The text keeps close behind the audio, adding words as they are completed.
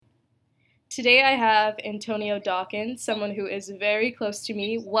Today I have Antonio Dawkins, someone who is very close to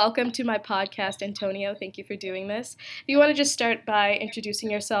me. Welcome to my podcast, Antonio. Thank you for doing this. If you want to just start by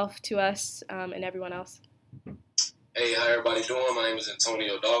introducing yourself to us and everyone else. Hey, how everybody doing? My name is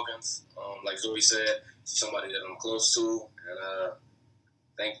Antonio Dawkins. Like Zoe said, somebody that I'm close to,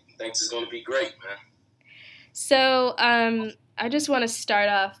 and thanks it's going to be great, man. So I just want to start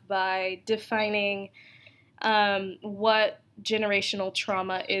off by defining what generational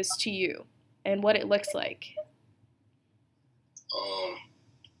trauma is to you and what it looks like. Um,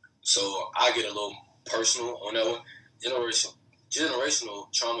 so I get a little personal on that one.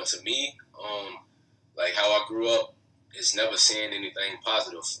 Generational trauma to me, like how I grew up, is never seeing anything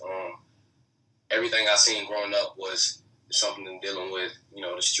positive. Everything I seen growing up was something dealing with,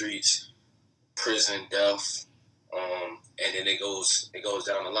 the streets, prison, death, and then it goes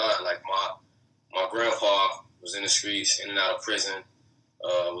down the line. Like my grandpa was in the streets, in and out of prison,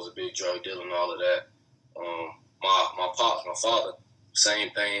 was a big drug dealer and all of that. My father,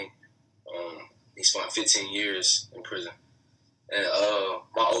 same thing. He spent 15 years in prison, and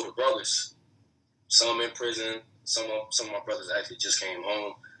my older brothers, some in prison, some of my brothers actually just came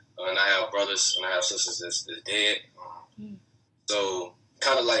home, and I have brothers and I have sisters that's dead. So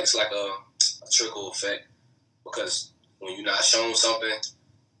kind of like it's like a trickle effect, because when you're not shown something,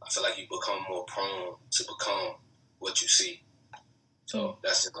 I feel like you become more prone to become what you see. So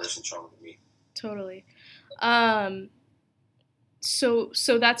that's generation trauma to me. Totally. So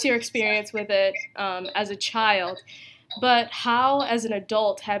that's your experience with it as a child. But how, as an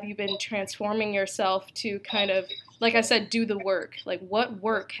adult, have you been transforming yourself to kind of, like I said, do the work? Like, what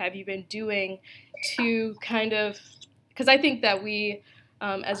work have you been doing to kind of, because I think that we,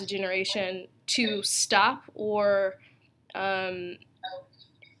 as a generation, to stop um,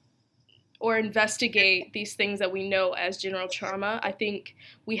 or investigate these things that we know as general trauma, I think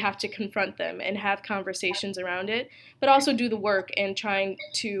we have to confront them and have conversations around it, but also do the work and trying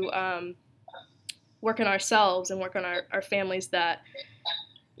to work on ourselves and work on our families that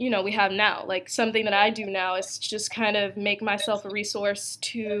we have now. Like, something that I do now is just kind of make myself a resource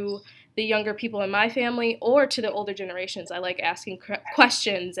to the younger people in my family or to the older generations. I like asking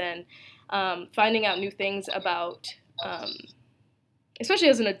questions and finding out new things about especially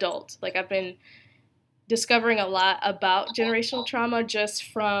as an adult. Like, I've been discovering a lot about generational trauma just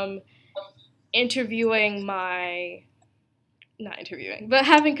from interviewing not interviewing, but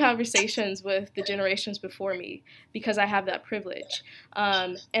having conversations with the generations before me, because I have that privilege.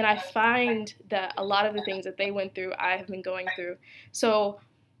 And I find that a lot of the things that they went through, I have been going through. So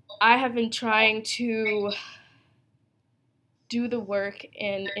I have been trying to do the work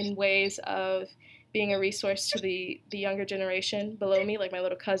in ways of being a resource to the younger generation below me, like my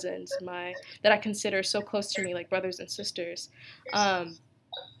little cousins, that I consider so close to me, like brothers and sisters, and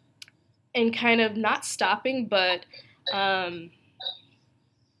kind of not stopping, but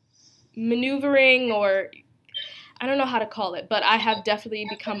maneuvering, or I don't know how to call it, but I have definitely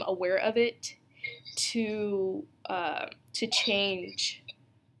become aware of it to change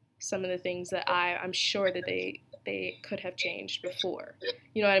some of the things that I'm sure that they could have changed before.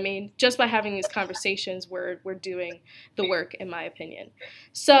 You know what I mean? Just by having these conversations, we're doing the work, in my opinion.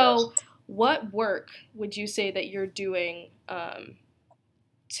 So, what work would you say that you're doing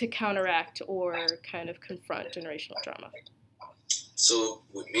to counteract or kind of confront generational trauma? So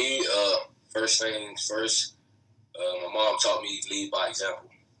with me, first things first, my mom taught me to lead by example.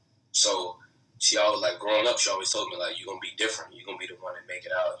 So she always, like growing up, she always told me, like, you're gonna be different. You're gonna be the one that make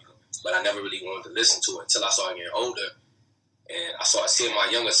it out. But I never really wanted to listen to it until I started getting older, and I started seeing my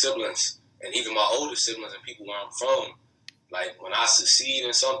younger siblings and even my older siblings and people where I'm from. Like, when I succeed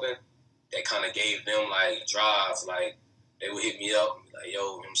in something, that kind of gave them like drive. Like, they would hit me up and be like, yo, you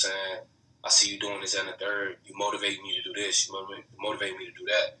know what I'm saying? I see you doing this and the third. You motivate me to do this. You motivate me to do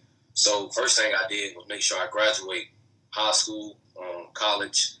that. So first thing I did was make sure I graduate high school,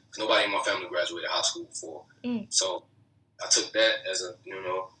 college. Nobody in my family graduated high school before. So I took that as a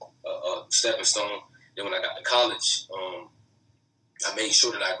stepping stone. Then when I got to college, I made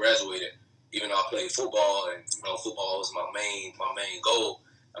sure that I graduated. Even though I played football, and football was my main goal,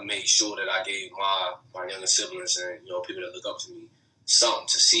 I made sure that I gave my younger siblings and people that look up to me something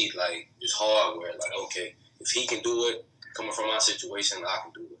to see, like just hardware. Like, okay, if he can do it, coming from my situation, I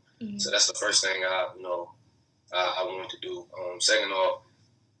can do it. Mm-hmm. So that's the first thing I wanted to do. Second off,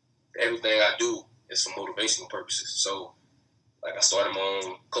 everything I do is for motivational purposes. So, like, I started my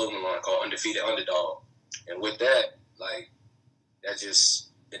own clothing line called Undefeated Underdog, and with that, like, that just,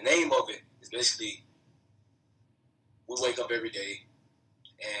 the name of it is basically, we wake up every day,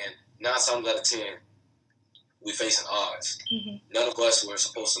 and 9 times out of 10, we facing odds. Mm-hmm. None of us were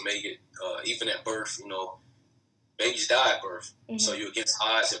supposed to make it, even at birth. Babies die at birth, Mm-hmm. so you're against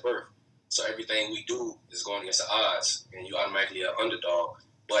odds at birth. So everything we do is going against the odds, and you automatically an underdog.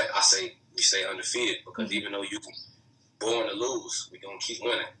 But I say we stay undefeated because mm-hmm. even though you're born to lose, we're gonna keep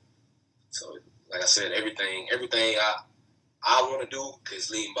winning. So, like I said, everything I want to do is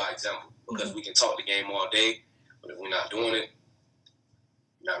leading by example because mm-hmm. we can talk the game all day, but if we're not doing it,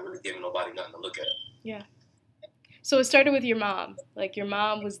 we're not really giving nobody nothing to look at. Yeah. So it started with your mom. Like, your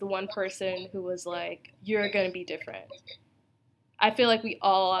mom was the one person who was like, you're going to be different. I feel like we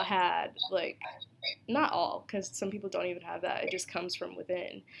all had, like, not all, because some people don't even have that. It just comes from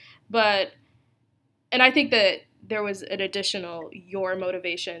within. But, and I think that there was an additional, your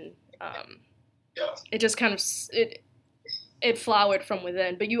motivation. Yeah. It just kind of, it flowered from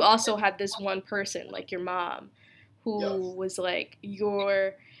within. But you also had this one person, like your mom, who was like,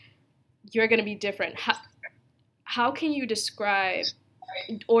 you're going to be different. How can you describe,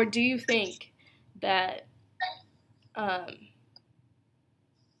 or do you think that,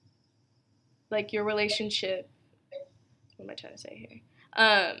 like, your relationship, what am I trying to say here?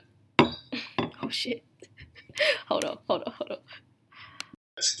 Oh shit. Hold on.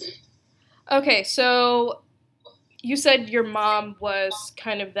 Okay, so you said your mom was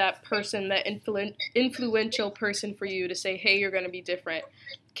kind of that person, that influential person for you to say, hey, you're going to be different.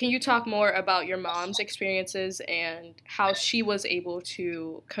 Can you talk more about your mom's experiences and how she was able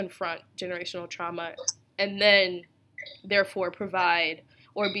to confront generational trauma and then, therefore, provide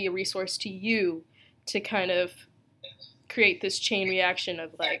or be a resource to you to kind of create this chain reaction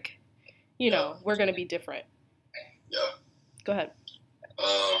of, like, we're going to be different? Yeah. Go ahead.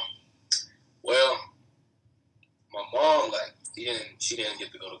 Well, my mom, like, she didn't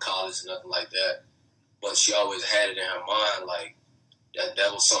get to go to college or nothing like that, but she always had it in her mind, like,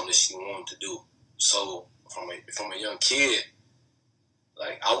 that was something that she wanted to do. So from a young kid,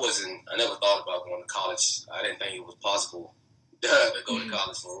 like, I never thought about going to college. I didn't think it was possible to go to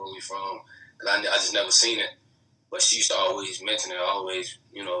college from where we from, because I just never seen it. But she used to always mention it, always,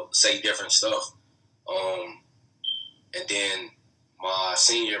 say different stuff. And then my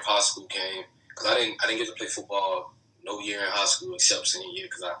senior year of high school came, because I didn't get to play football no year in high school except senior year,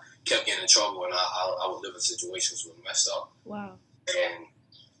 because I kept getting in trouble and I would live in situations where I messed up. Wow. And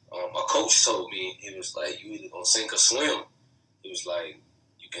my coach told me, he was like, you either gonna sink or swim. He was like,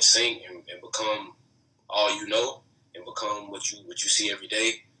 you can sink and become all you know and become what you see every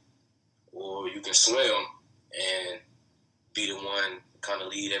day, or you can swim and be the one to kind of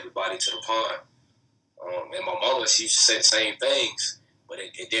lead everybody to the pond. And my mama, she said the same things, but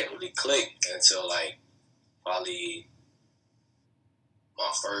it didn't really click until, like, probably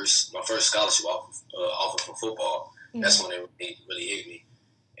my first scholarship offer for football. Mm-hmm. That's when it really hit me.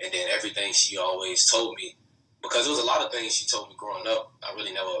 And then everything she always told me, because there was a lot of things she told me growing up, I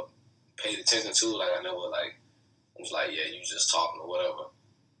really never paid attention to. Like, I never, like, was like, yeah, you just talking or whatever.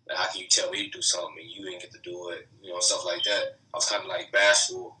 Like, how can you tell me to do something and you didn't get to do it? Stuff like that. I was kind of, like,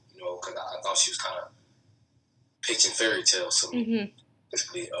 bashful, because I thought she was kind of pitching fairy tales to me. Mm-hmm.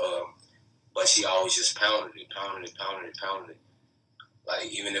 Basically. But she always just pounded it. Like,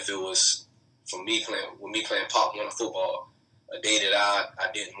 even if it was with me playing Pop Warner football, a day that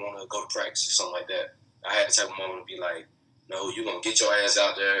I didn't want to go to practice or something like that, I had the type of moment to be like, no, you're going to get your ass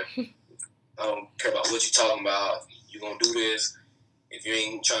out there. I don't care about what you're talking about. You're going to do this. If you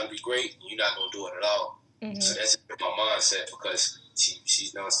ain't trying to be great, you're not going to do it at all. Mm-hmm. So that's my mindset, because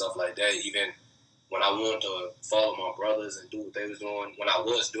she's done stuff like that. Even when I wanted to follow my brothers and do what they was doing, when I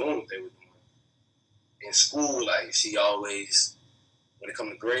was doing what they were doing in school, like, she always, when it come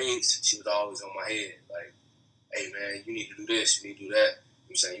to grades, she was always on my head. Like, hey, man, you need to do this, you need to do that.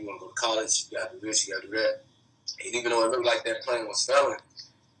 I'm saying, you want to go to college, you got to do this, you got to do that. And even though it looked like that plan was failing,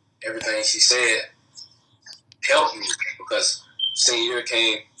 everything she said helped me, because senior year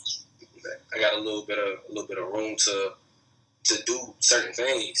came, I got a little bit of room to do certain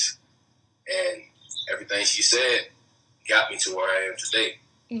things, and everything she said got me to where I am today.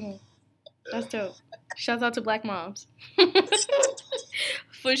 Mm-hmm. That's dope. Shouts out to Black moms.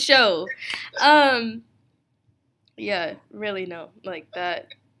 For sure. Yeah, really, no. Like, that,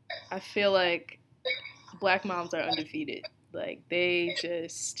 I feel like Black moms are undefeated. Like, they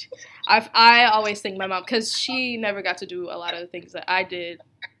just, I always think my mom, because she never got to do a lot of the things that I did,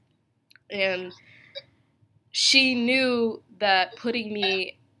 and she knew that putting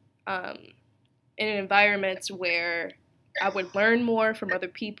me in environments where I would learn more from other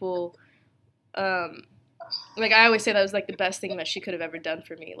people, Like, I always say that was, like, the best thing that she could have ever done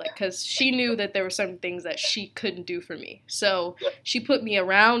for me. Like, because she knew that there were some things that she couldn't do for me. So she put me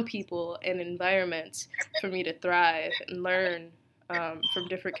around people and environments for me to thrive and learn from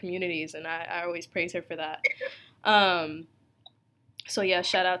different communities. And I always praise her for that. So, yeah,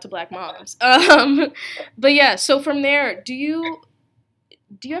 shout out to Black moms. But, yeah, so from there, do you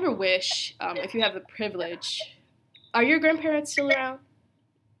ever wish, if you have the privilege, are your grandparents still around?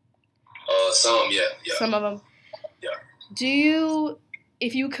 Some, yeah. Some of them. Yeah. Do you,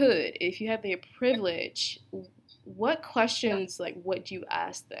 if you had the privilege, what questions, like, would you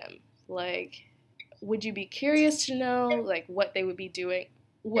ask them? Like, would you be curious to know, like, what they would be doing?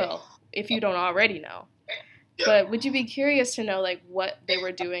 Well, if you don't already know. Yeah. But would you be curious to know, like, what they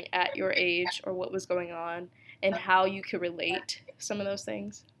were doing at your age or what was going on and how you could relate some of those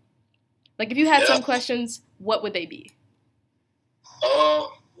things? Like, if you had some questions, what would they be?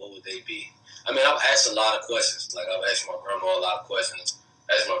 What would they be? I mean, I've asked a lot of questions. Like, I've asked my grandma a lot of questions.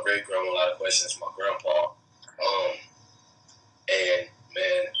 Asked my great grandma a lot of questions. My grandpa. And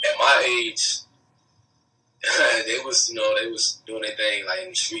man, at my age, they was doing their thing like in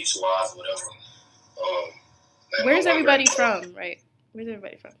the streets, wise, whatever. Where's everybody from? Right? Where's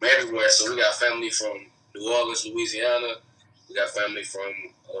everybody from? Everywhere. So we got family from New Orleans, Louisiana. We got family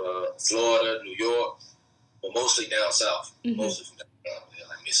from Florida, New York, but mostly down south. Mm-hmm. Mostly from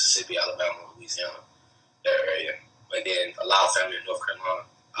like Mississippi, Alabama, Louisiana, that area. And then a lot of family in North Carolina.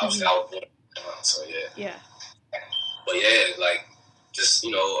 Obviously, I was born in North Carolina, so yeah. Yeah. But yeah, like, just,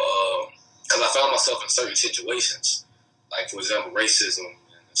 because I found myself in certain situations, like, for example, racism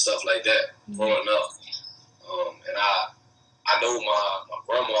and stuff like that, growing up. And I know my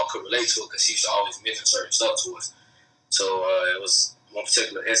grandma could relate to it because she used to always mention certain stuff to us. So it was one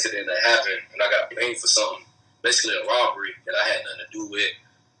particular incident that happened, and I got blamed for something, basically a robbery that I had nothing to do with.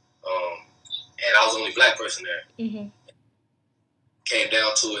 And I was the only black person there. Mm-hmm. Came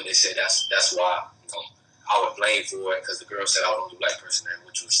down to it, they said that's why I was blamed for it because the girl said I was the only black person there,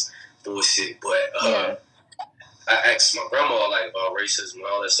 which was bullshit. But I asked my grandma like about racism and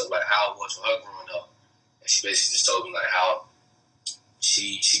all that stuff, like how it was for her growing up, and she basically just told me like how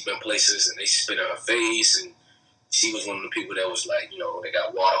she been places and they spit in her face, and she was one of the people that was like, they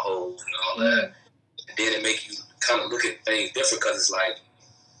got water holes and all that. And then it make you kind of look at things different because it's like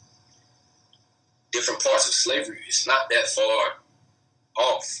different parts of slavery. It's not that far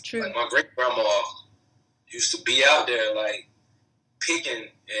off. True. Like my great grandma used to be out there like picking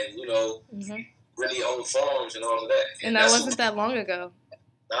and really on farms and all of that. And that wasn't that long ago.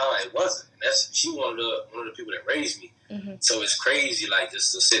 No, it wasn't. She one of the people that raised me. Mm-hmm. So it's crazy, like,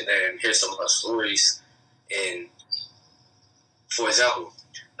 just to sit there and hear some of her stories. And for example,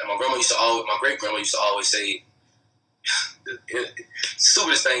 like my great grandma used to always say, the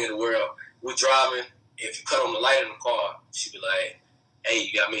stupidest thing in the world. We're driving. If you cut on the light in the car, she'd be like, "Hey,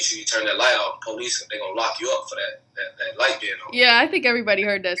 you gotta make sure you turn that light off. Police, they're gonna lock you up for that light being on." Yeah, I think everybody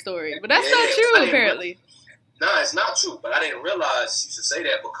heard that story, but that's not true apparently. It's not true. But I didn't realize she used to say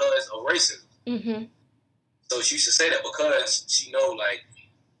that because of racism. Mm-hmm. So she used to say that because she know, like,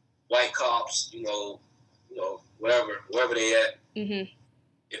 white cops, wherever they at,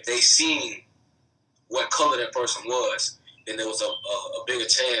 if they seen what color that person was, then there was a bigger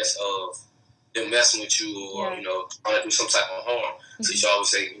chance of them messing with you or trying to do some type of harm. Mm-hmm. So she always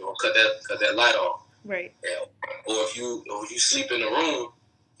say, cut that light off. Right. Yeah. Or if you sleep in the room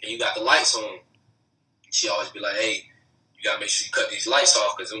and you got the lights on, she always be like, "Hey, you gotta make sure you cut these lights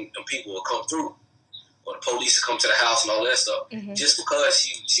off because them people will come through, or the police will come to the house and all that stuff." Mm-hmm. Just because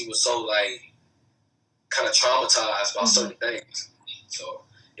she was so like kind of traumatized by certain things. So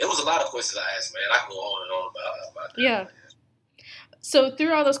it was a lot of questions I asked, man. I can go on and on about that. Yeah. So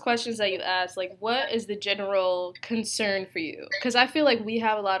through all those questions that you asked, like, what is the general concern for you? Because I feel like we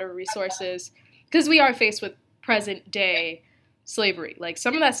have a lot of resources because we are faced with present day slavery. Like,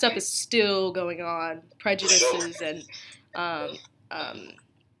 some of that stuff is still going on. Prejudices and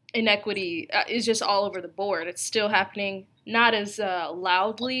inequity is just all over the board. It's still happening, not as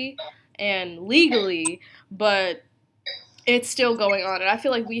loudly and legally, but it's still going on. And I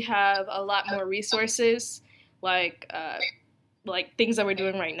feel like we have a lot more resources, like things that we're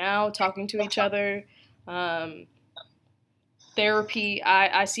doing right now, talking to each other, therapy.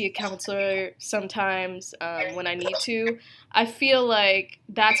 I see a counselor sometimes when I need to. I feel like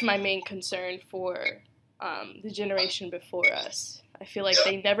that's my main concern for the generation before us. I feel like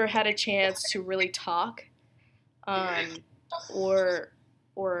they never had a chance to really talk or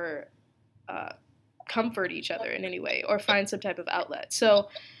comfort each other in any way or find some type of outlet. So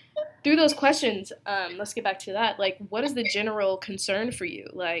through those questions, let's get back to that. Like, what is the general concern for you?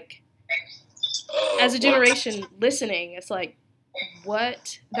 Like, as a generation listening, it's like,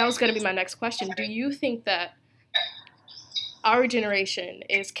 what? That was going to be my next question. Do you think that our generation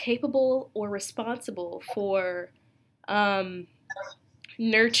is capable or responsible for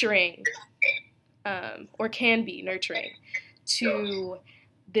nurturing or can be nurturing to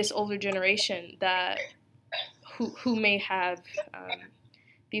this older generation that who may have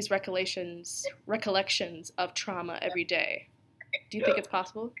these recollections of trauma every day? Do you think it's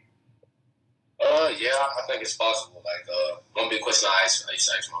possible? Yeah, I think it's possible. Like, one big question I used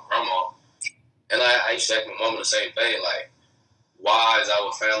to ask my grandma, and I used to ask my mama the same thing. Like, why is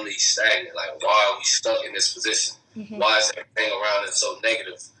our family stagnant? Like, why are we stuck in this position? Mm-hmm. Why is everything around us so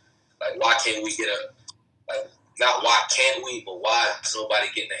negative? Like, why can't we get not why can't we, but why is nobody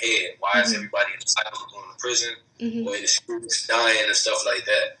getting ahead? Why is everybody in the cycle of going to prison or in the streets dying and stuff like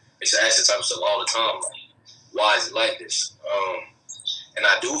that? I used to ask this type of stuff all the time. Like, why is it like this? And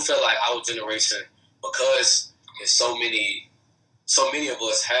I do feel like our generation, because there's so many of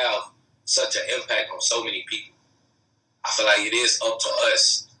us have such an impact on so many people, I feel like it is up to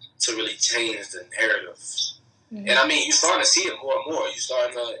us to really change the narrative. Mm-hmm. And I mean, you're starting to see it more and more. You're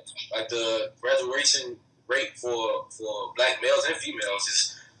starting to, like, the graduation rate for black males and females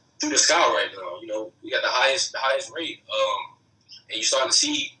is through the sky right now. You know, we got the highest rate. And you're starting to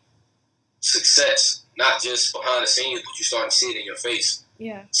see success, not just behind the scenes, but you're starting to see it in your face.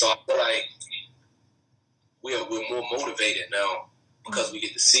 Yeah. So I feel like we're more motivated now because we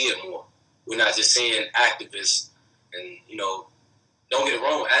get to see it more. We're not just seeing activists, and, you know, don't get it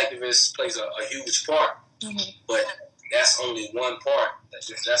wrong, activists plays a huge part, but that's only one part.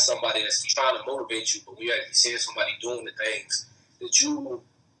 That's somebody that's trying to motivate you, but we actually seeing somebody doing the things that you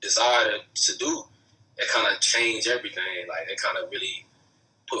desire to do that kind of change everything. Like, they kind of really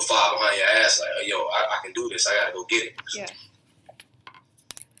put fire behind your ass. Like, yo, I can do this. I gotta go get it. Yeah.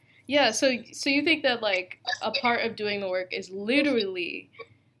 Yeah. So you think that, like, a part of doing the work is literally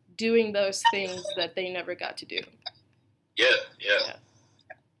doing those things that they never got to do. Yeah.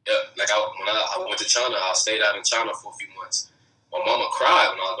 Like, when I went to China, I stayed out in China for a few months. My mama cried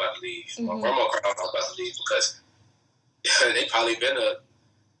when I was about to leave. Mm-hmm. My grandma cried when I was about to leave because they probably been to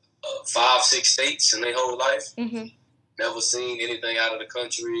 5-6 states in their whole life. Mm-hmm. Never seen anything out of the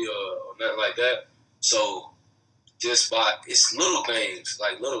country or nothing like that. So it's little things,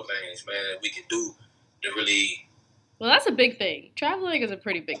 man, we can do to really. Well, that's a big thing. Traveling is a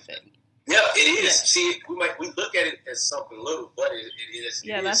pretty big thing. Yeah, it is. Yeah. See, we look at it as something little, but it is.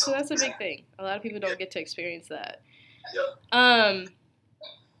 Yeah, that's a big thing. A lot of people don't get to experience that. Yeah.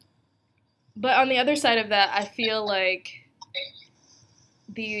 But on the other side of that, I feel like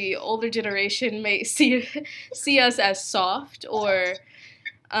the older generation may see us as soft or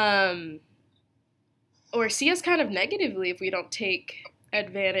see us kind of negatively if we don't take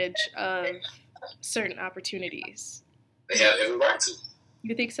advantage of certain opportunities. They have every right to.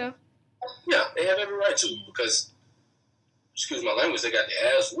 You think so? Yeah, they have every right to, because, excuse my language, they got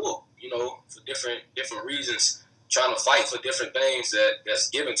their ass whooped, you know, for different reasons, trying to fight for different things that's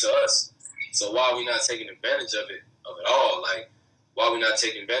given to us. So why are we not taking advantage of it all? Like, why are we not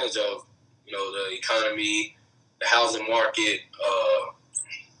taking advantage of, you know, the economy, the housing market,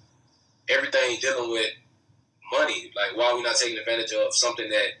 everything dealing with money? Like, why are we not taking advantage of something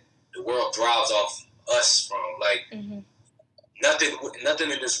that the world thrives off us from? Like,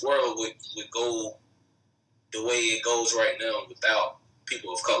 nothing in this world would go the way it goes right now without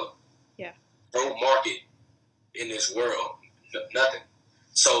people of color. Yeah. No market in this world, nothing.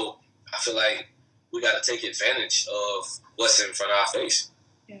 So I feel like we got to take advantage of what's in front of our face.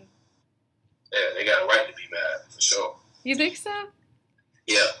 Yeah. Yeah, they got a right to be mad, for sure. You think so?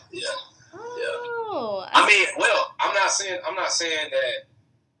 Yeah. Oh. I mean, well, I'm not saying that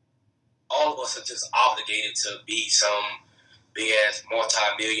all of us are just obligated to be some big ass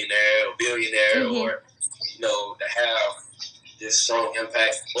multi-millionaire or billionaire or, you know, to have this strong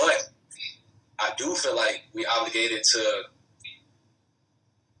impact. But I do feel like we're obligated to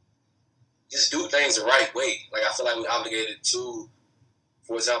just do things the right way. Like, I feel like we're obligated to,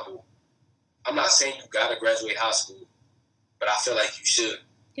 for example, I'm not saying you gotta graduate high school, but I feel like you should.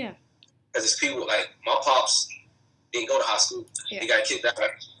 Yeah. Because it's people like my pops didn't go to high school. Yeah. He got kicked out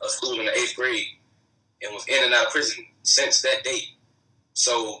of school in the 8th grade and was in and out of prison since that date.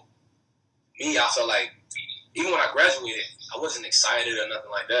 So, me, I felt like, even when I graduated, I wasn't excited or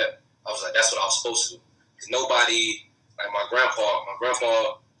nothing like that. I was like, that's what I was supposed to do. Because nobody, like my grandpa, I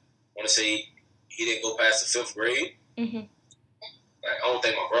want to say he didn't go past the 5th grade. Mm-hmm. Like, I don't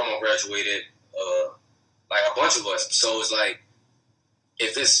think my grandma graduated, like a bunch of us. So it's like,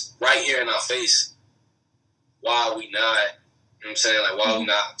 if it's right here in our face, why are we not You know what I'm saying? Like, why we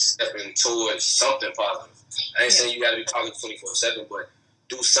not stepping towards something positive? I ain't saying you got to be positive 24/7, but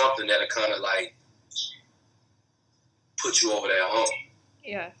do something that'll kind of like put you over that hump.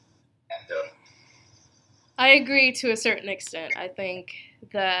 Yeah. I agree to a certain extent. I think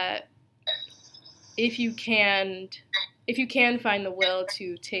that if you can find the will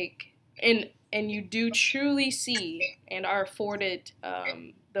to take and you do truly see and are afforded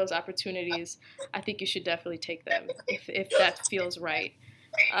those opportunities, I think you should definitely take them if that feels right.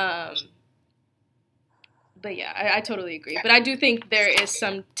 But yeah, I totally agree. But I do think there is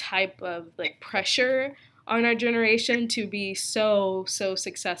some type of like pressure on our generation to be so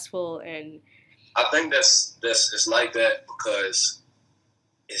successful, and I think that's it's like that because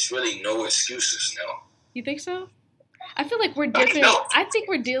it's really no excuses now. You think so? I feel like we're different. No. I think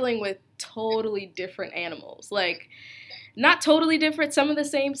we're dealing with totally different animals. Like, not totally different, some of the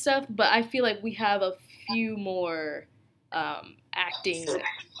same stuff, but I feel like we have a few more acting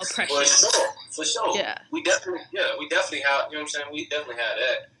oppressions. For sure. Yeah. We definitely have, you know what I'm saying? We definitely have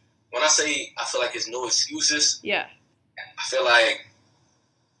that. When I say I feel like it's no excuses, yeah, I feel like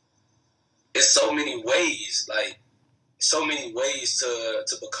it's so many ways to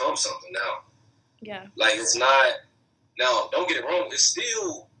become something now. Yeah. Like, it's not, now, don't get it wrong, it's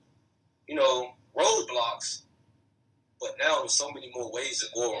still, roadblocks, but now there's so many more ways to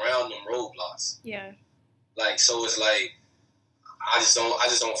go around them roadblocks. Yeah. Like, so it's like, I just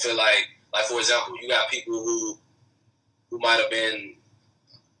don't feel like, for example, you got people who might have been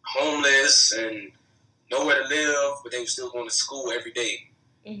homeless and nowhere to live, but they were still going to school every day.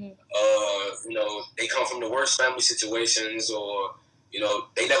 Mm-hmm. They come from the worst family situations, or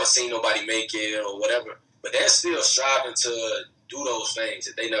they never seen nobody make it or whatever, but they're still striving to do those things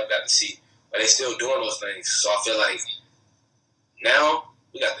that they never got to see, but they still doing those things. So I feel like now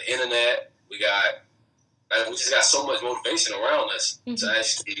we got the internet, we just got so much motivation around us to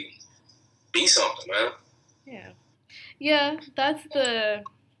actually be something, man. Yeah,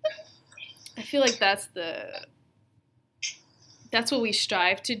 I feel like that's what we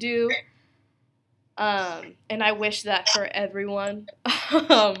strive to do. And I wish that for everyone.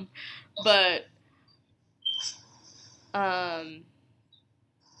 But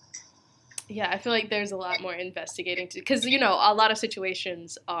yeah, I feel like there's a lot more investigating to, because a lot of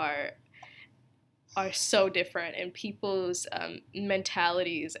situations are so different, and people's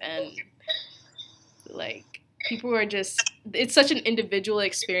mentalities, and like people are just, it's such an individual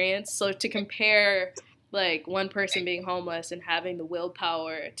experience. So to compare like one person being homeless and having the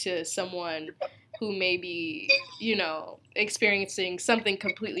willpower to someone who may be, experiencing something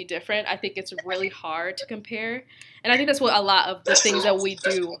completely different, I think it's really hard to compare. And I think that's what a lot of the things that we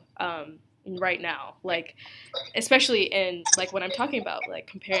do right now, like, especially in, like, when I'm talking about, like,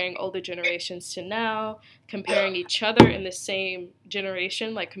 comparing older generations to now, comparing each other in the same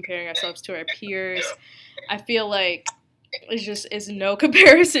generation, like, comparing ourselves to our peers, I feel like is no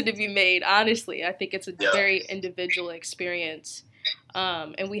comparison to be made, honestly. I think it's a very individual experience,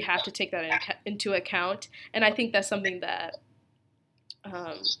 and we have to take that into account. And I think that's something that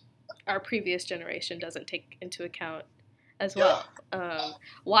our previous generation doesn't take into account as well.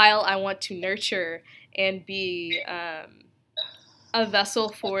 While I want to nurture and be a vessel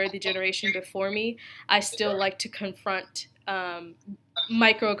for the generation before me, I still like to confront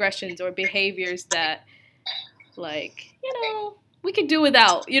microaggressions or behaviors that, like, we could do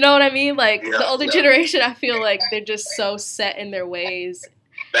without. You know what I mean? Like, the older generation, I feel like they're just so set in their ways.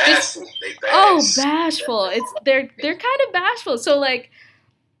 Bashful. Bashful. They're kind of bashful. So, like,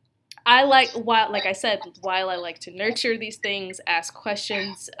 like I said, while I like to nurture these things, ask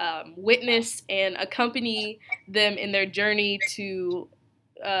questions, witness and accompany them in their journey to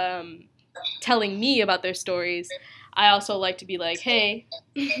telling me about their stories, I also like to be like, hey,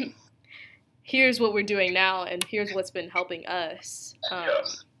 here's what we're doing now, and here's what's been helping us,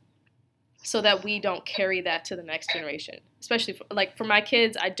 so that we don't carry that to the next generation. Especially for my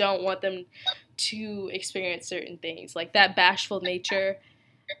kids, I don't want them to experience certain things, like that bashful nature.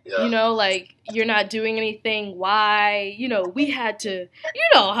 Like, you're not doing anything. Why? We had to,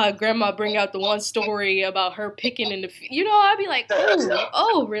 how grandma bring out the one story about her picking in the, I'd be like,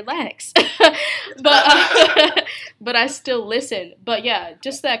 oh, relax. But I still listen. But yeah,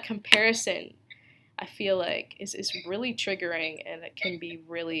 just that comparison, I feel like is really triggering, and it can be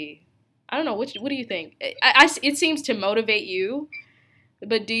really, I don't know, what do you think? It seems to motivate you,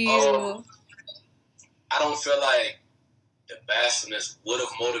 but do you? I don't feel like the bashfulness would have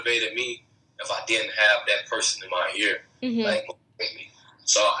motivated me if I didn't have that person in my ear, like, motivate me.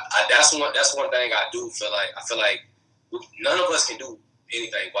 So that's one thing I do feel like. I feel like none of us can do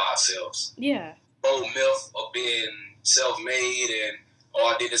anything by ourselves. Yeah. The whole myth of being self-made and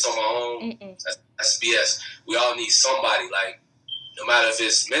I did this on my own. That's BS. We all need somebody, like, no matter if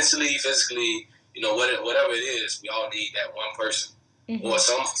it's mentally, physically, whatever it is, we all need that one person. Or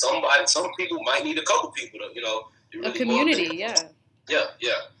some people might need a couple people to, really a community, yeah.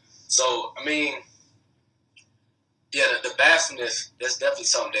 So, I mean, the bashfulness, that's definitely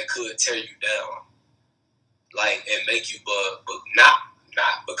something that could tear you down, like, and make you, but not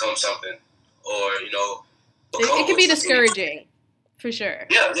become something, or, it can be discouraging, for sure.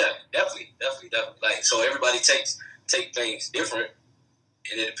 Yeah, definitely. Like, so everybody take things different,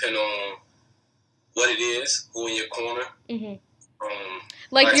 and it depends on what it is, who in your corner.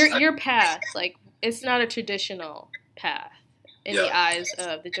 Like your path, like, it's not a traditional path in the eyes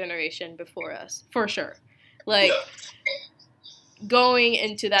of the generation before us, for sure. Like, going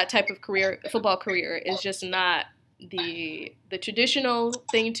into that type of football career is just not the traditional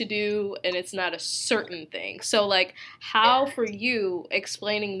thing to do, and it's not a certain thing. So, like, how for you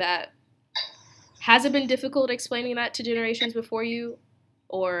explaining that, has it been difficult explaining that to generations before you,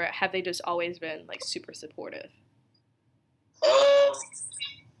 or have they just always been, like, super supportive?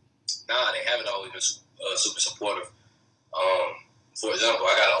 Nah, they haven't always been super supportive. For example,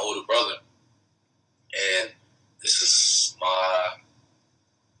 I got an older brother, and this is my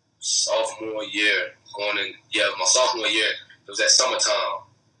sophomore year. My sophomore year. It was at summertime,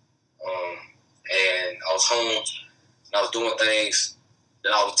 and I was home, and I was doing things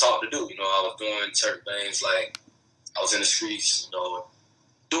that I was taught to do. I was doing certain things, like I was in the streets,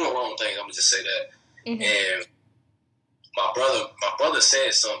 doing wrong things. I'm gonna just say that. And my brother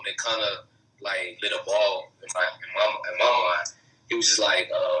said something that kind of, like, lit a ball in my mind. He was just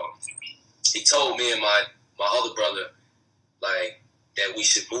like, he told me and my other brother, like, that we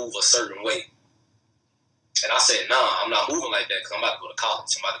should move a certain way. And I said, nah, I'm not moving like that, because I'm about to go to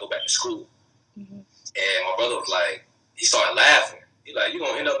college. I'm about to go back to school. And my brother was like, he started laughing. He's like, you're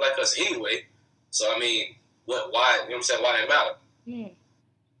going to end up like us anyway. So, I mean, why, you know what I'm saying, why did it matter?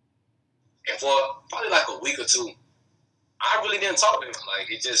 And for probably like a week or two, I really didn't talk to him.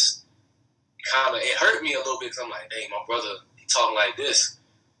 Like, it just it hurt me a little bit, because I'm like, dang, my brother, he talking like this.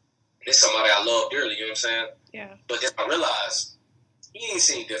 And it's somebody I love dearly, you know what I'm saying? Yeah. But then I realized he ain't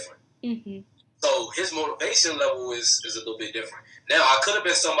seen different. So his motivation level is a little bit different. Now, I could have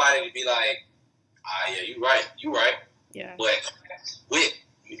been somebody to be like, yeah, you right. Yeah. But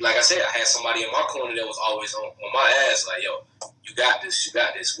like I said, I had somebody in my corner that was always on my ass, like, yo, you got this,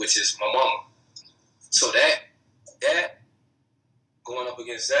 which is my mama. So that going up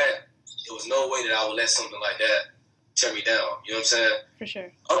against that, there was no way that I would let something like that tear me down. You know what I'm saying? For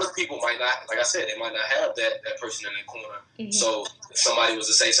sure. Other people might not, like I said, they might not have that person in their corner. So if somebody was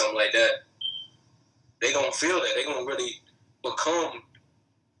to say something like that, they gonna feel that. They gonna really become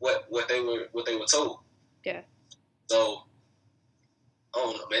what they were told. Yeah. So I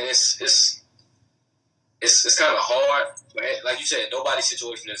don't know, man. It's kind of hard. But like you said, nobody's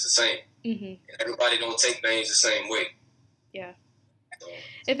situation is the same. And everybody don't take things the same way. Yeah. So,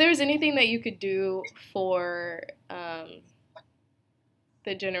 if there was anything that you could do for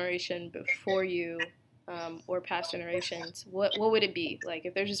the generation before you, or past generations, what would it be? Like,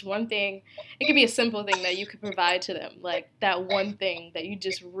 if there's just one thing, it could be a simple thing that you could provide to them, like that one thing that you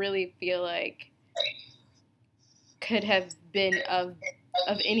just really feel like could have been of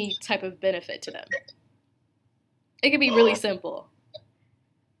any type of benefit to them. It could be really simple.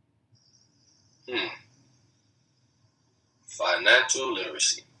 Financial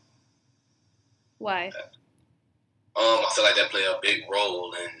literacy. Why? I feel like that play a big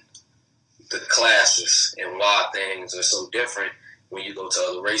role in the classes and why things are so different when you go to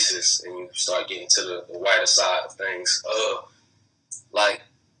other races and you start getting to the whiter side of things. Like,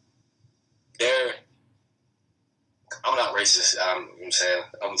 I'm not racist. You know what I'm saying?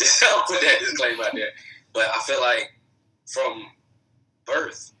 I'll put that disclaimer out there. But I feel like from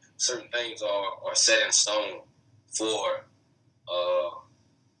birth, certain things are set in stone for a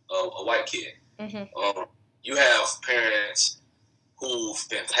white kid. You have parents who've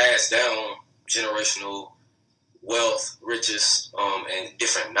been passed down generational wealth, riches, and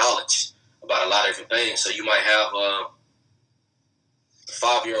different knowledge about a lot of different things. So you might have a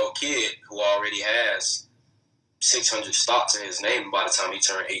 5-year-old kid who already has 600 stocks in his name by the time he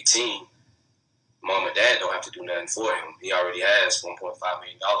turned 18. Mom and dad don't have to do nothing for him. He already has $1.5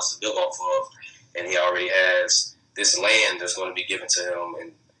 million to live off of, and he already has this land that's going to be given to him,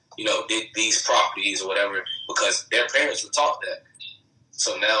 and these properties or whatever, because their parents were taught that.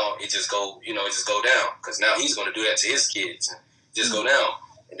 So now it just go down, because now he's going to do that to his kids, and just go down.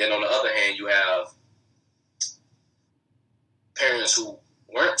 And then on the other hand, you have parents who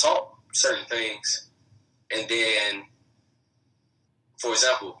weren't taught certain things, and then for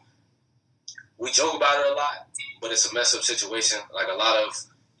example, we joke about it a lot, but it's a messed up situation. Like a lot of,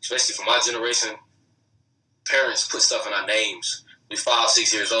 especially for my generation, parents put stuff in our names. We 5,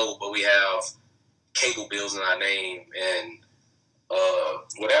 6 years old, but we have cable bills in our name and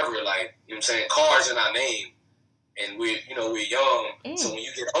whatever, like, you know what I'm saying, cars in our name, and we're young. So when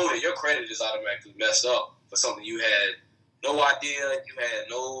you get older, your credit is automatically messed up for something you had no idea,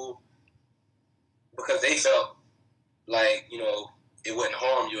 because they felt like, it wouldn't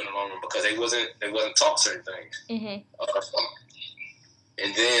harm you in the long run because they wasn't taught certain things. And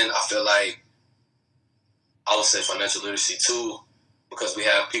then I feel like I would say financial literacy too, because we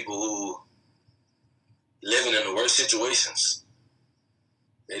have people who living in the worst situations.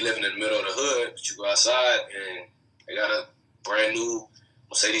 They living in the middle of the hood, but you go outside and they got a brand new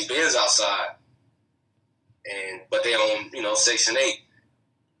Mercedes Benz outside, but they own Section 8.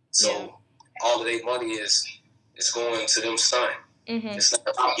 So all of their money is going to them stunting. It's not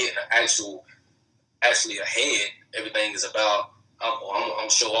about getting actually ahead. Everything is about I'm gonna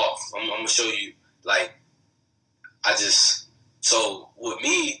show off. I'm gonna show you, like, so with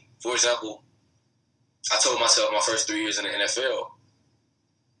me, for example, I told myself my first 3 years in the NFL,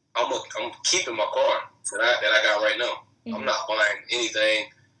 I'm keeping my car that I got right now. I'm not buying anything.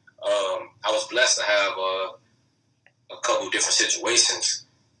 I was blessed to have a couple of different situations,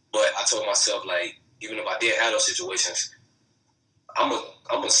 but I told myself, like, even if I did have those situations, I'm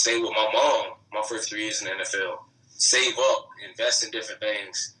gonna stay with my mom my first 3 years in the NFL, save up, invest in different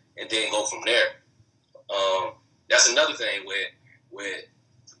things, and then go from there. That's another thing with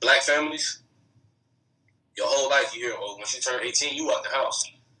black families. Your whole life you hear, once you turn 18, you out the house.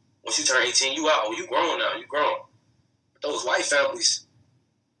 Once you turn 18, you out. You grown now. You grown. But those white families,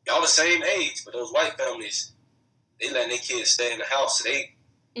 y'all the same age, but those white families, they letting their kids stay in the house. They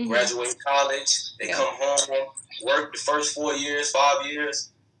graduate college. They come home, work the first 4 years, 5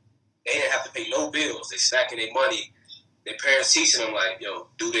 years. They didn't have to pay no bills. They stacking their money. Their parents teaching them, like, yo,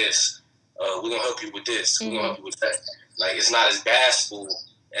 do this. We're going to help you with this. We're going to help you with that. Like, it's not as bashful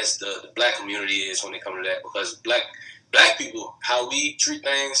as the black community is when they come to that, because black people, how we treat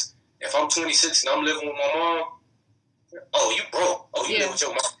things, if I'm 26 and I'm living with my mom, oh, you broke. Oh, you live with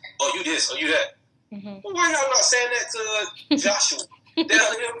your mom. Oh, you this. Oh, you that. Well, why y'all not saying that to Joshua? Like,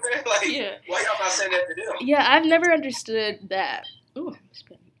 why y'all not saying that to them? Yeah, I've never understood that. Ooh,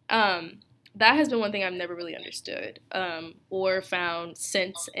 that has been one thing I've never really understood or found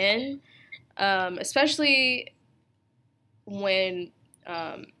sense in, especially when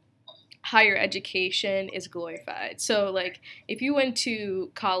higher education is glorified. So, like, if you went to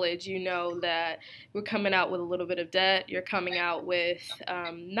college, you know that we're coming out with a little bit of debt. You're coming out with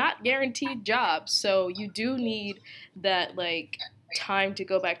not guaranteed jobs. So you do need that, like, time to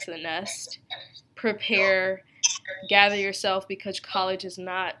go back to the nest, prepare, gather yourself, because college is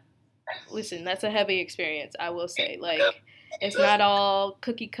not, listen, that's a heavy experience, I will say. Like, it's not all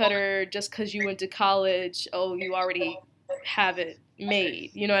cookie cutter just because you went to college, you already have it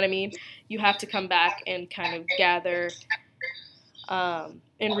made. You know what I mean? You have to come back and kind of gather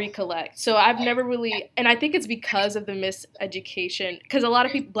and recollect. So I've never really, and I think it's because of the miseducation, because a lot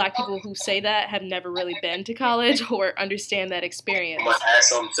of people, black people who say that, have never really been to college or understand that experience. I'm going to add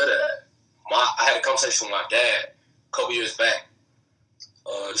something to that. I had a conversation with my dad a couple years back.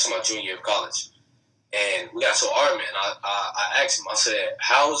 This is my junior year of college. And we got to an argument, and I asked him, I said,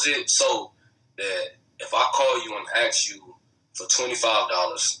 how is it so that if I call you and ask you for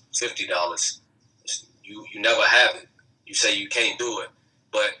 $25, $50, you never have it? You say you can't do it.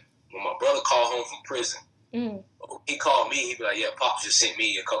 But when my brother called home from prison, he called me, he'd be like, yeah, Pop just sent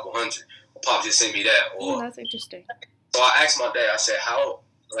me a couple $100. Or Pop just sent me that. Or, that's interesting. So I asked my dad, I said,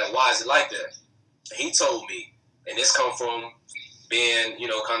 why is it like that? And he told me, and this come from being,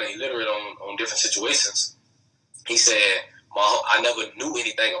 kind of illiterate on different situations. He said, I never knew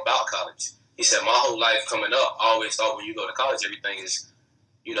anything about college. He said, my whole life coming up, I always thought when you go to college, everything is,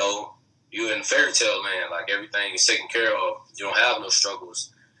 you're in fairy tale land. Like, everything is taken care of. You don't have no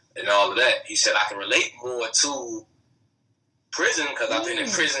struggles and all of that. He said, I can relate more to prison because I've been in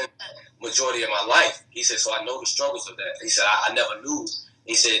prison majority of my life. He said, so I know the struggles of that. He said, I never knew.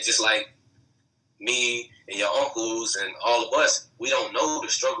 He said, just like me and your uncles and all of us, we don't know the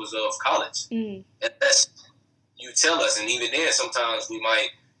struggles of college. Unless you tell us. And even then, sometimes we might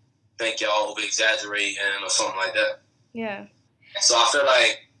think y'all over-exaggerating or something like that. Yeah. So I feel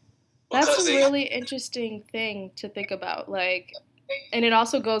like that's a really interesting thing to think about. Like, and it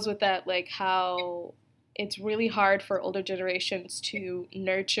also goes with that, like, how it's really hard for older generations to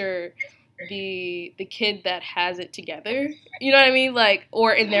nurture the kid that has it together. You know what I mean? Like,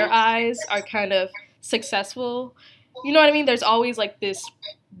 or in their eyes are kind of successful. you know what I mean? There's always like this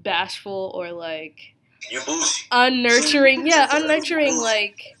bashful or like You bougie. unnurturing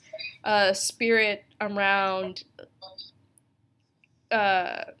like spirit around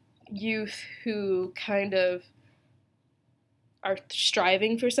youth who kind of are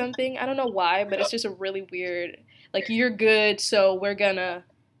striving for something. I don't know why, but it's just a really weird, like, you're good, so we're gonna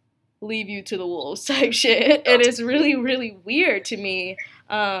leave you to the wolves type shit. It is really, really weird to me.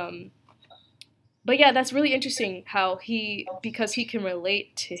 But yeah, that's really interesting how because he can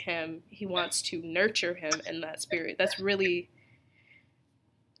relate to him, he wants to nurture him in that spirit. That's really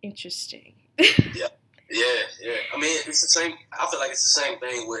interesting. Yeah. I mean, it's the same. I feel like it's the same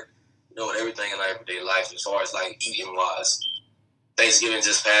thing with, with everything in our everyday life as far as like eating wise. Thanksgiving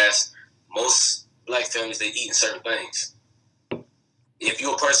just passed. Most black families, they eat certain things. If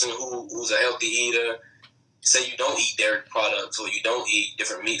you're a person who's a healthy eater, say you don't eat dairy products or you don't eat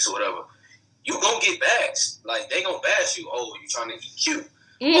different meats or whatever, you gonna get bashed. Like, they gonna bash you. Oh, you trying to eat cute.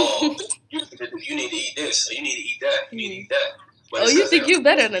 Oh, you need to eat this. Or you need to eat that. You need to eat that. But you think you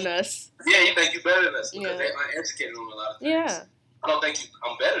better than us. Yeah, you think you better than us because they're uneducated on a lot of things. Yeah. I don't think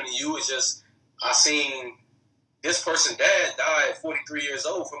I'm better than you. It's just I seen this person's dad die at 43 years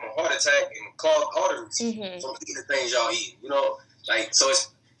old from a heart attack and clogged arteries from eating the things y'all eat. Like, so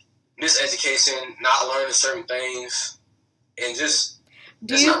it's miseducation, not learning certain things, and just.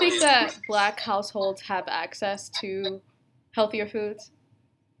 Do you think that black households have access to healthier foods?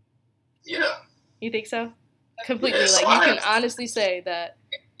 Yeah. You think so? Completely. Yeah, so like, you can honestly say that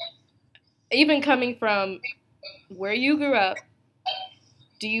even coming from where you grew up,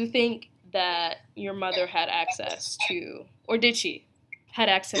 do you think that your mother had access to, or did she, had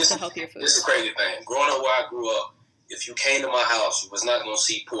access to healthier foods? This is a crazy thing. Growing up where I grew up, if you came to my house, you was not going to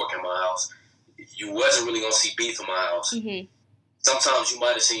see pork in my house. You wasn't really going to see beef in my house. Mm-hmm. Sometimes you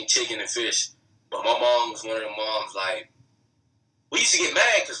might have seen chicken and fish, but my mom was one of the moms, like, we used to get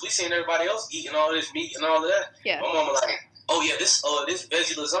mad because we seen everybody else eating all this meat and all of that. Yeah. My mom was like, oh, yeah, this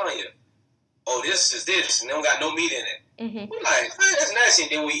veggie lasagna. Oh, this is this, and they don't got no meat in it. Mm-hmm. We're like, that's nasty.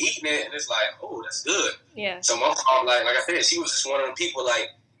 And then we eating it, and it's like, oh, that's good. Yeah. So my mom, like I said, she was just one of the people, like,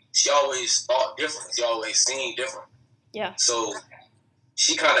 she always thought different. She always seen different. Yeah. So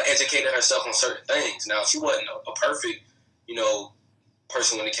she kind of educated herself on certain things. Now, she wasn't a perfect,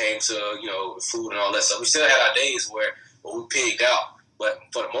 person when it came to, food and all that stuff. We still had our days where we pigged out. But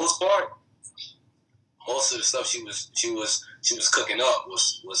for the most part, most of the stuff she was cooking up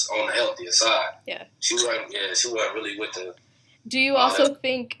was on the healthier side. Yeah. She wasn't really with the. Do you also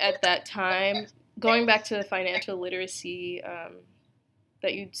think at that time, going back to the financial literacy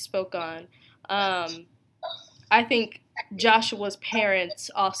that you spoke on, I think Joshua's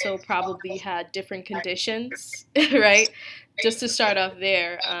parents also probably had different conditions, right? Just to start off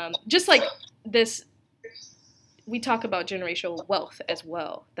there, just like this. We talk about generational wealth as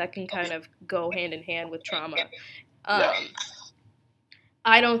well. That can kind of go hand in hand with trauma. I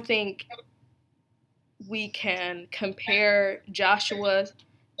don't think we can compare Joshua,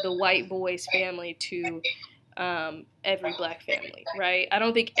 the white boy's family, to every black family, right? I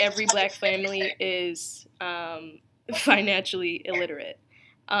don't think every black family is financially illiterate.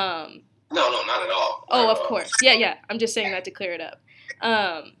 No, not at all. Of course. Yeah. I'm just saying that to clear it up.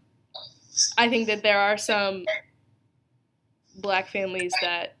 I think that there are some black families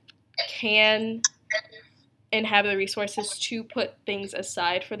that can and have the resources to put things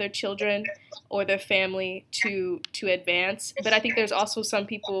aside for their children or their family to advance. But I think there's also some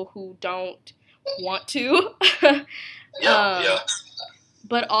people who don't want to.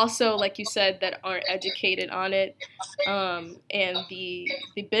 But also, like you said, that aren't educated on it and the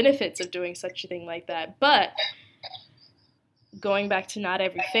benefits of doing such a thing like that. But going back to not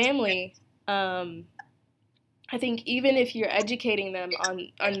every family, I think even if you're educating them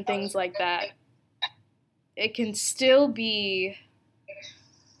on things like that, it can still be,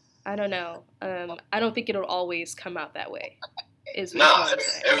 I don't know. I don't think it'll always come out that way.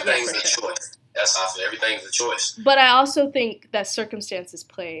 Everything's a choice. That's how I feel. Everything's a choice. But I also think that circumstances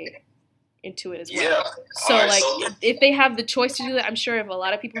play into it as well. Yeah. So, if they have the choice to do that, I'm sure if a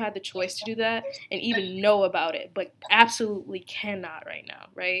lot of people had the choice to do that and even know about it, but absolutely cannot right now,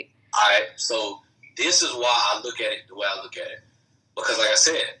 right? All right. So, this is why I look at it the way I look at it. Because, like I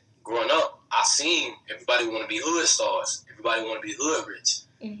said, growing up, I seen everybody want to be hood stars. Everybody want to be hood rich.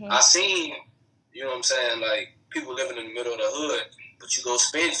 Mm-hmm. I seen, you know what I'm saying, like, people living in the middle of the hood, but you go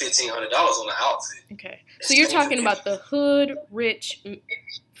spend $1,500 on an outfit. Okay. So you're talking about the hood rich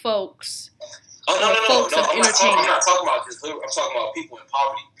folks. Oh, no. I'm not talking about just hood. I'm talking about people in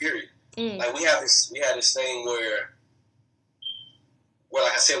poverty, period. Mm. Like, we had this thing where,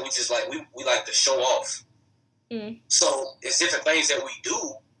 like I said, we just like, we like to show off. Mm. So it's different things that we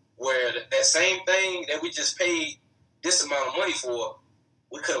do where that same thing that we just paid this amount of money for,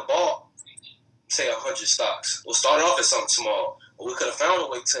 we could have bought, say, 100 stocks. We'll start off at something small, or we could have found a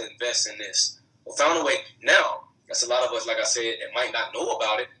way to invest in this, or found a way. Now, that's a lot of us, like I said, that might not know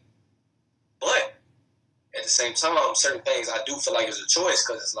about it, but at the same time, certain things I do feel like is a choice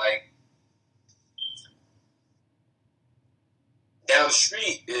because it's like down the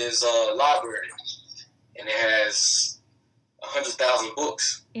street is a library, and it has 100,000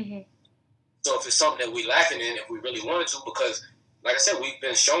 books. Mm-hmm. So if it's something that we lacking in, if we really wanted to, because like I said, we've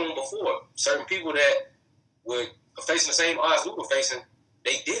been shown before, certain people that were facing the same odds we were facing,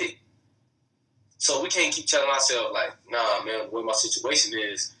 they did it. So we can't keep telling ourselves like, nah, man, what my situation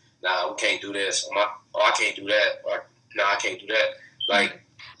is, nah, we can't do this, or I can't do that, or nah, I can't do that. Like,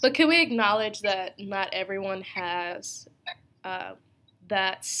 but can we acknowledge that not everyone has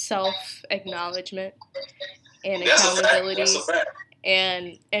that self-acknowledgement and accountability that's a fact.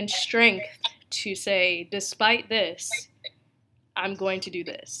 and strength to say, despite this, I'm going to do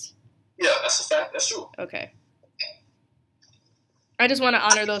this? Yeah, that's a fact. That's true. Okay. I just want to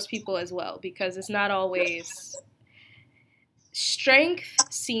honor those people as well, because it's not always... Strength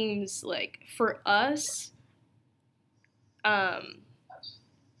seems like, for us,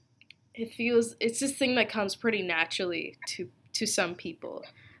 it's this thing that comes pretty naturally to some people,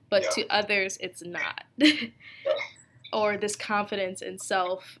 but to others it's not. Or this confidence in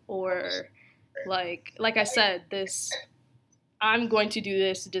self, or like I said, this I'm going to do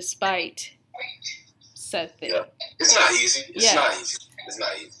this despite said thing. Yeah. It's not easy. It's not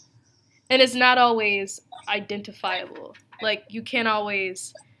easy. And it's not always identifiable. Like, you can't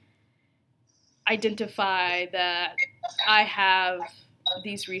always identify that I have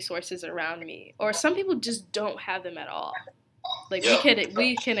these resources around me, or some people just don't have them at all. Like,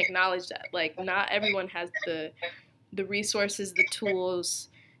 we can acknowledge that. Like, not everyone has the resources, the tools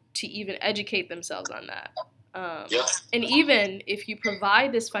to even educate themselves on that. And even if you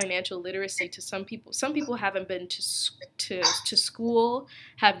provide this financial literacy to some people haven't been to school,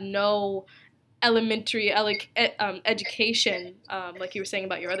 have no elementary education, like you were saying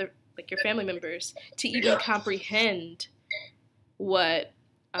about your family members, to even comprehend what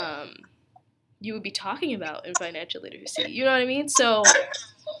you would be talking about in financial literacy. You know what I mean? So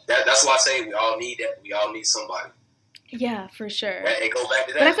that's why I say we all need that. We all need somebody. Yeah, for sure. It goes back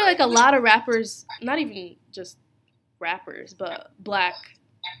to that. But I feel like a lot of rappers, not even just rappers, but black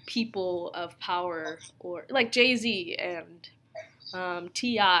people of power, or like Jay-Z and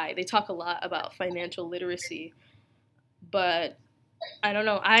T.I., they talk a lot about financial literacy. But I don't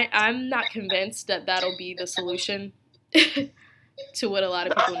know. I'm not convinced that that'll be the solution to what a lot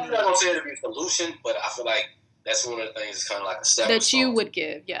of people need. I'm not going to say it'll be a solution, but I feel like that's one of the things that's kind of like a stepping stone. That you would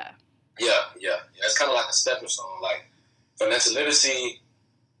give, yeah. Yeah. It's kind of like a stepping stone. Like, financial literacy,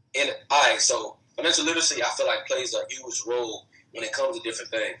 so financial literacy, I feel like plays a huge role when it comes to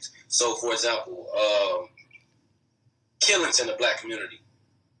different things. So, for example, killings in the black community.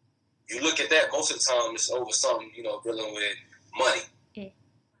 You look at that, most of the time it's over something, dealing with money. Mm.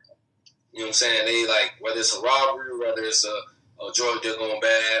 You know what I'm saying? They like, whether it's a robbery, whether it's a drug deal going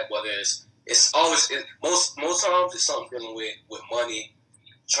bad, whether it's always, most times it's something dealing with money,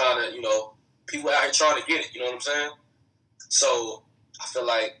 trying to, people out here trying to get it, you know what I'm saying? So I feel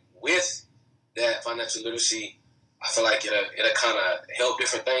like with that financial literacy, I feel like it'll kind of help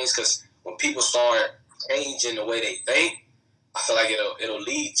different things, because when people start changing the way they think, I feel like it'll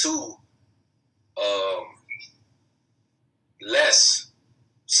lead to less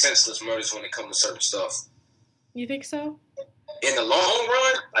senseless murders when it comes to certain stuff. You think so? In the long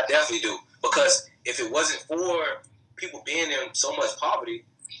run, I definitely do, because if it wasn't for people being in so much poverty,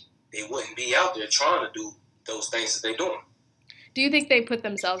 they wouldn't be out there trying to do those things that they're doing. Do you think they put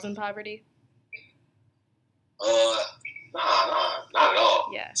themselves in poverty? Nah, not at all.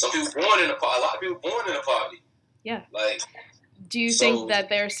 Yeah. Some people a lot of people born in poverty. Yeah. Like, do you think that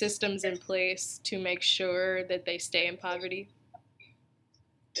there are systems in place to make sure that they stay in poverty?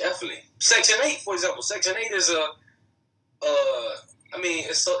 Definitely. Section 8, for example. Section 8 is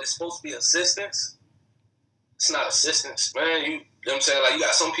it's supposed to be assistance. It's not assistance, man. You know what I'm saying? Like, you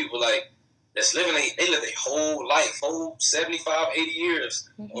got some people like that's living, they live a whole life, whole 75, 80 years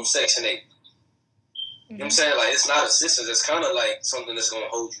on Section 8. You know what I'm saying? Like, it's not assistance. It's kind of like something that's going to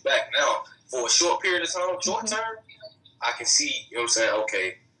hold you back. Now, for a short period of time, short term, I can see, you know what I'm saying?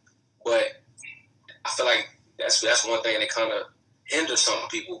 Okay. But I feel like that's one thing that kind of hinders some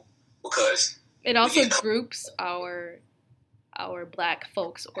people, because it also groups our black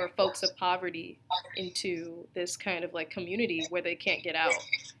folks or folks of poverty into this kind of like community where they can't get out.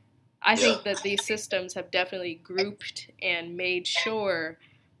 I Yeah. think that these systems have definitely grouped and made sure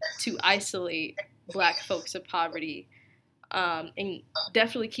to isolate Black folks of poverty, and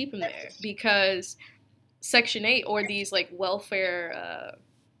definitely keep them there, because Section 8 or these like welfare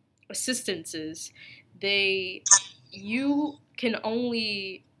assistances, they you can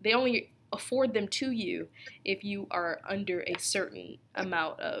only they only afford them to you if you are under a certain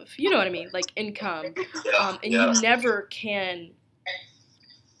amount of, you know what I mean, like income, Yeah. and you Yeah. never can,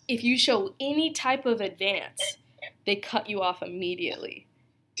 if you show any type of advance, they cut you off immediately.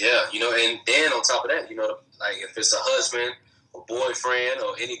 Yeah, and then on top of that, like if it's a husband or boyfriend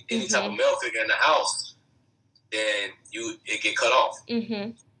or any type of male figure in the house, then it get cut off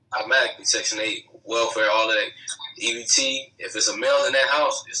automatically. Section 8, welfare, all of that, EBT. If it's a male in that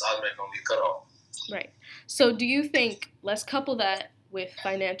house, it's automatically gonna get cut off. Right. So do you think, let's couple that with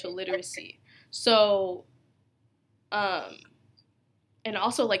financial literacy. So, and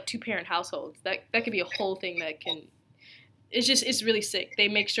also like 2-parent households. That could be a whole thing that can. It's really sick. They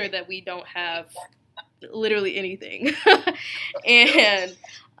make sure that we don't have literally anything, and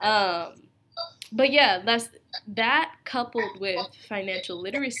but yeah, that coupled with financial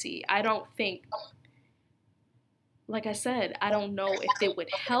literacy. I don't think, like I said, I don't know if it would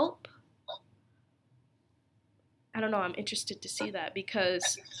help. I don't know. I'm interested to see that,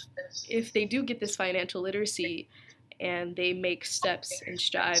 because if they do get this financial literacy and they make steps and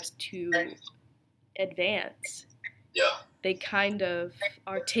strives to advance, Yeah. they kind of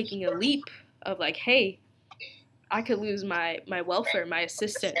are taking a leap of like, hey, I could lose my welfare, my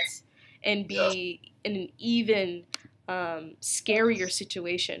assistance, and be in an even scarier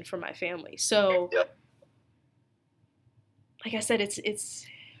situation for my family. So, like I said, it's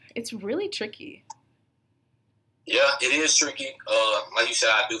really tricky. Yeah, it is tricky. Like you said,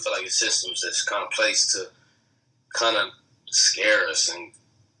 I do feel like the systems that's kind of placed to kind of scare us and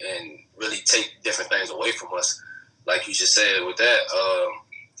really take different things away from us. Like you just said with that,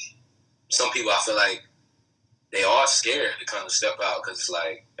 some people, I feel like they are scared to kind of step out, because it's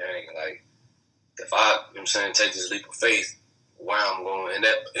like, dang, like if I, take this leap of faith, where I'm going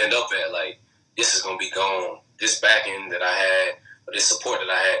to end up at, like this is going to be gone. This backing that I had, or this support that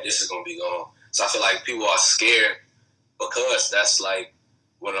I had, this is going to be gone. So I feel like people are scared because that's like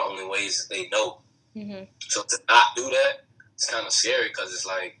one of the only ways that they know. Mm-hmm. So to not do that, it's kind of scary, because it's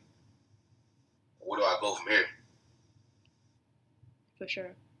like, where do I go from here? For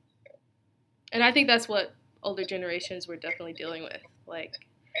sure. And I think that's what older generations were definitely dealing with, like,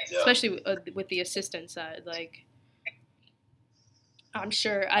 especially with the assistance side. Like, I'm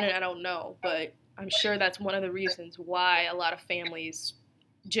sure, I don't know, but I'm sure that's one of the reasons why a lot of families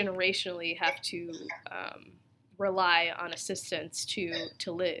generationally have to rely on assistance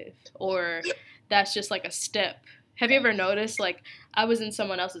to live, or that's just like a step. Have you ever noticed, like, I was in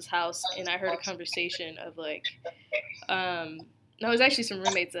someone else's house and I heard a conversation of like, that was actually some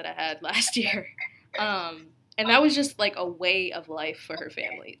roommates that I had last year. And that was just like a way of life for her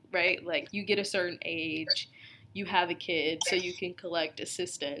family, right? Like, you get a certain age, you have a kid, so you can collect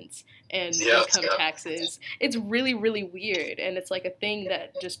assistance and income taxes. It's really, really weird. And it's like a thing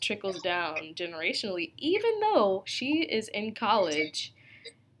that just trickles down generationally, even though she is in college.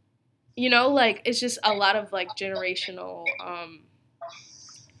 Like, it's just a lot of like generational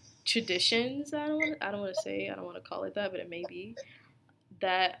traditions. I don't want to call it that, but it may be,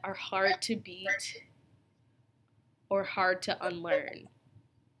 that are hard to beat or hard to unlearn.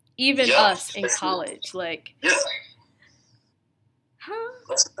 Even us in college, like, huh?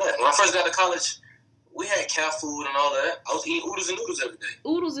 When I first got to college, we had cat food and all that. I was eating oodles and noodles every day.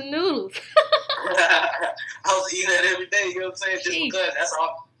 Oodles and noodles. I was eating that every day. You know what I'm saying? Just because that's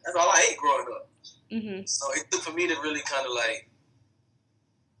all I ate growing up. Mm-hmm. So it took for me to really kind of like,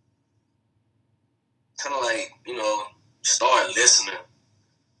 start listening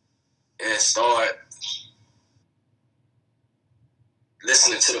and start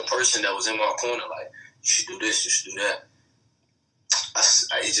listening to the person that was in my corner. Like, you should do this, you should do that.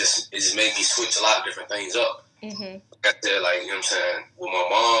 It just made me switch a lot of different things up. Mm-hmm. Like I said, like, you know what I'm saying, with my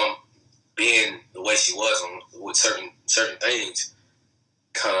mom being the way she was with certain things,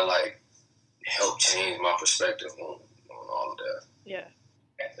 kind of like helped change my perspective on all of that. Yeah.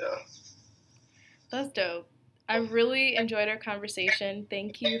 Yeah. That's dope. I really enjoyed our conversation.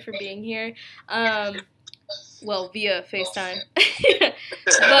 Thank you for being here. Well, via FaceTime.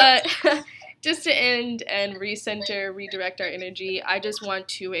 But just to end and recenter, redirect our energy, I just want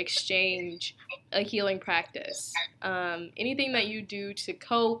to exchange a healing practice. Anything that you do to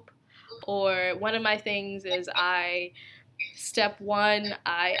cope, or one of my things is I Step 1,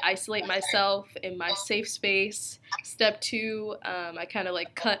 I isolate myself in my safe space. Step 2, I kind of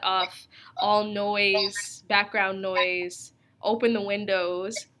like cut off all noise, background noise, open the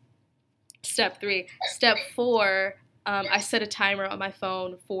windows. Step 3. Step 4, I set a timer on my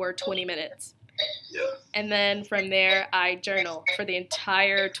phone for 20 minutes. Yeah. And then from there, I journal for the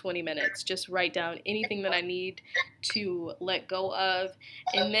entire 20 minutes. Just write down anything that I need to let go of.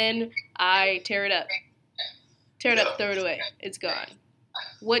 And then I tear it up. Tear it up, throw it away. It's gone.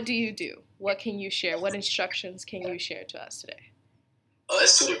 What do you do? What can you share? What instructions can you share to us today?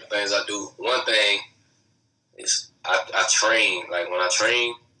 It's two different things I do. One thing is I train. Like when I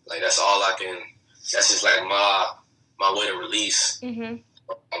train, like that's all I can. That's just like my way to release. Mm-hmm.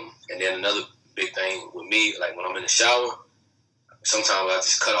 And then another big thing with me, like when I'm in the shower, sometimes I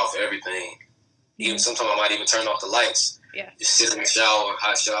just cut off everything. Even sometimes I might even turn off the lights. Yeah. Just sit in the shower,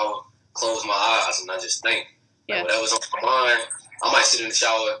 hot shower, close my eyes, and I just think. Yeah. Like whatever's on my mind, I might sit in the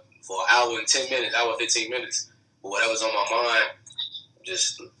shower for an hour and 10 minutes, hour 15 minutes. But whatever's on my mind,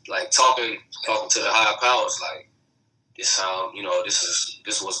 just like talking to the higher powers, like this how this is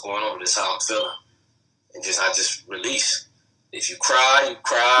what's going on, this how I'm feeling, and I just release. If you cry, you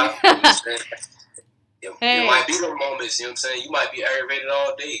cry. It might be the moments, you know what I'm saying? You might be aggravated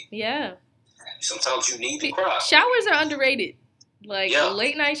all day. Yeah. Sometimes you need to cry. Showers are underrated. Like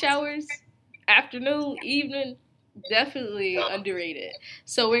late night showers, afternoon, evening, definitely underrated.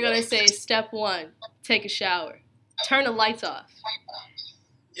 So we're going to say step 1, take a shower. Turn the lights off.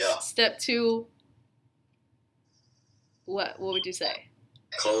 Yeah. Step 2, what would you say?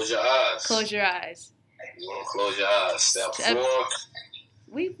 Close your eyes. Close your eyes. You want to close your eyes. Step 4.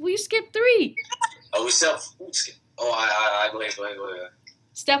 We skipped 3. Oh, we skipped. Oh, I go ahead.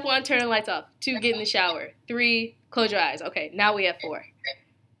 Step 1, turn the lights off. 2, get in the shower. 3, close your eyes. Okay, now we have 4.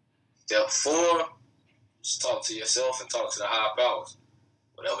 Step 4, just talk to yourself and talk to the higher powers.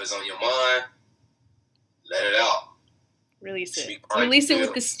 Whatever's on your mind, let it out. Release it. Release it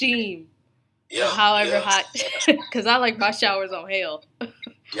with the steam. Yeah. However hot. Because I like my showers on hell.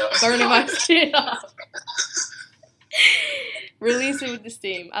 Yeah. Burning my skin off. Release it with the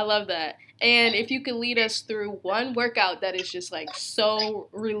steam. I love that. And if you could lead us through one workout that is just like so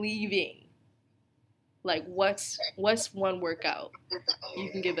relieving, like what's one workout you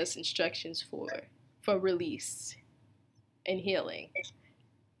can give us instructions for release and healing?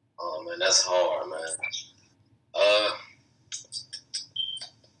 Oh man, that's hard, man.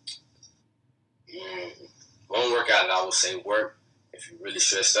 One workout that I would say work if you're really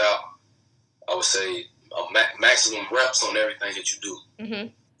stressed out. I would say maximum reps on everything that you do. Mm-hmm.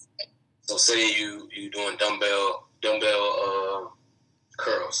 So say you doing dumbbell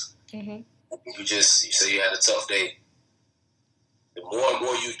curls. Mm-hmm. You say you had a tough day. The more and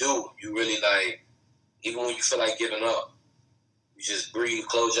more you do, you really like. Even when you feel like giving up, you just breathe,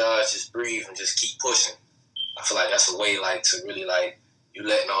 close your eyes, just breathe, and just keep pushing. I feel like that's a way like to really like you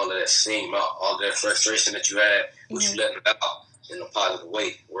letting all of that steam out, all of that frustration that you had, but you letting it out in a positive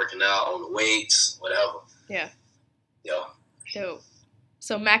way, working out on the weights, whatever. Yeah. Yeah. Dope.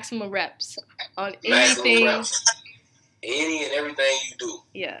 So maximum reps on anything. Reps. Any and everything you do.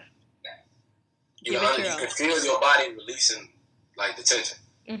 Yeah. You can feel your body releasing like the tension.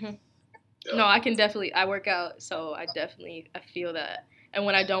 Mm-hmm. Yeah. No, I work out, so I feel that. And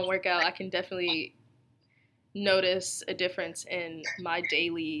when I don't work out, I can definitely notice a difference in my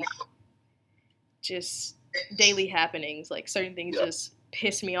daily happenings. Like certain things just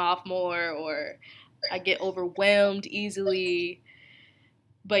piss me off more, or I get overwhelmed easily.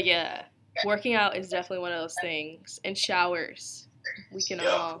 But yeah, working out is definitely one of those things. And showers. We can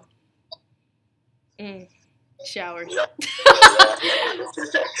all... showers.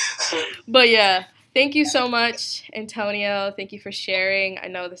 But yeah, thank you so much, Antonio. Thank you for sharing. I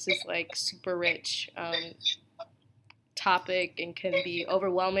know this is like super rich topic and can be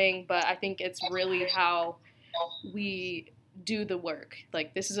overwhelming, but I think it's really how we do the work.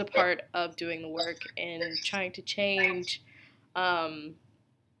 Like this is a part of doing the work and trying to change for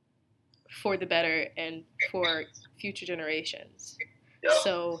the better and for future generations.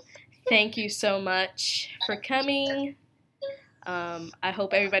 So thank you so much for coming. I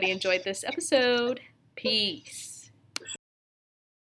hope everybody enjoyed this episode. Peace.